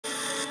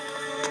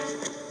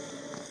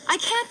I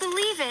can't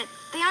believe it.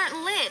 They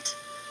aren't lit.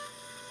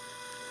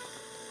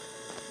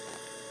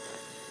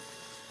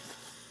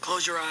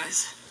 Close your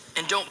eyes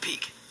and don't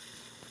peek.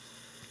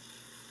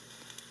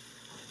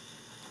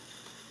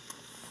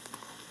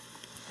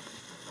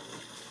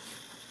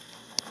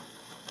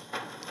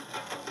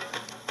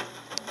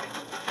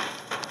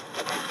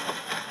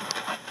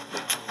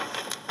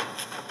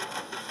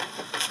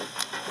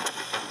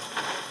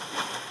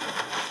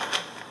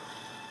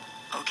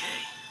 Okay,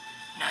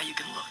 now you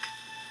can look.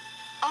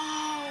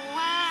 Oh,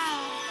 wow.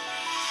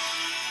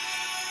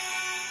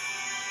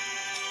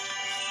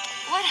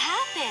 What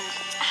happened?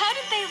 How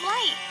did they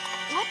light?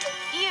 What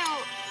did you...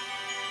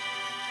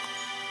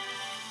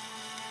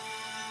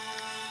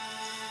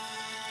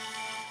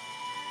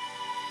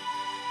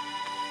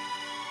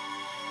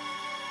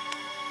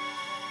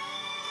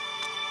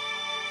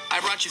 I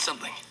brought you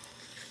something.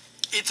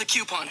 It's a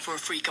coupon for a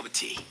free cup of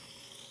tea.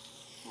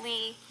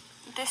 Lee,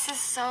 this is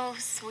so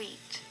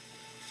sweet.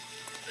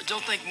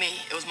 Don't thank me.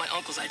 It was my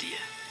uncle's idea.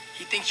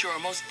 He thinks you're our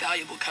most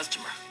valuable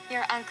customer.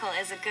 Your uncle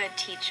is a good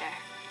teacher.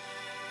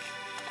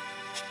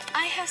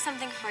 I have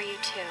something for you,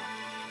 too.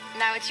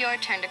 Now it's your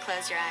turn to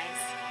close your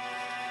eyes.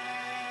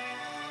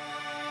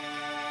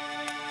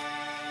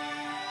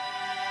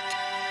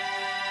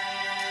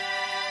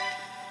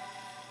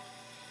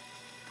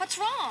 What's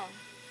wrong?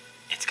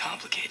 It's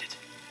complicated.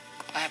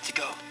 I have to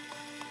go.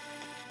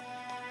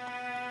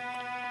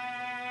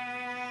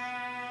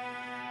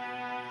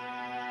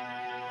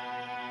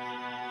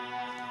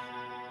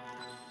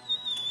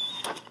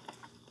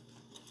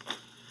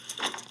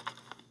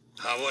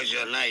 How was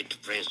your night,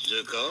 Prince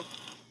Zuko?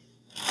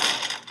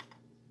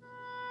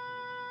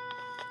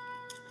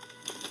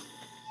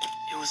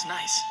 It was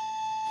nice.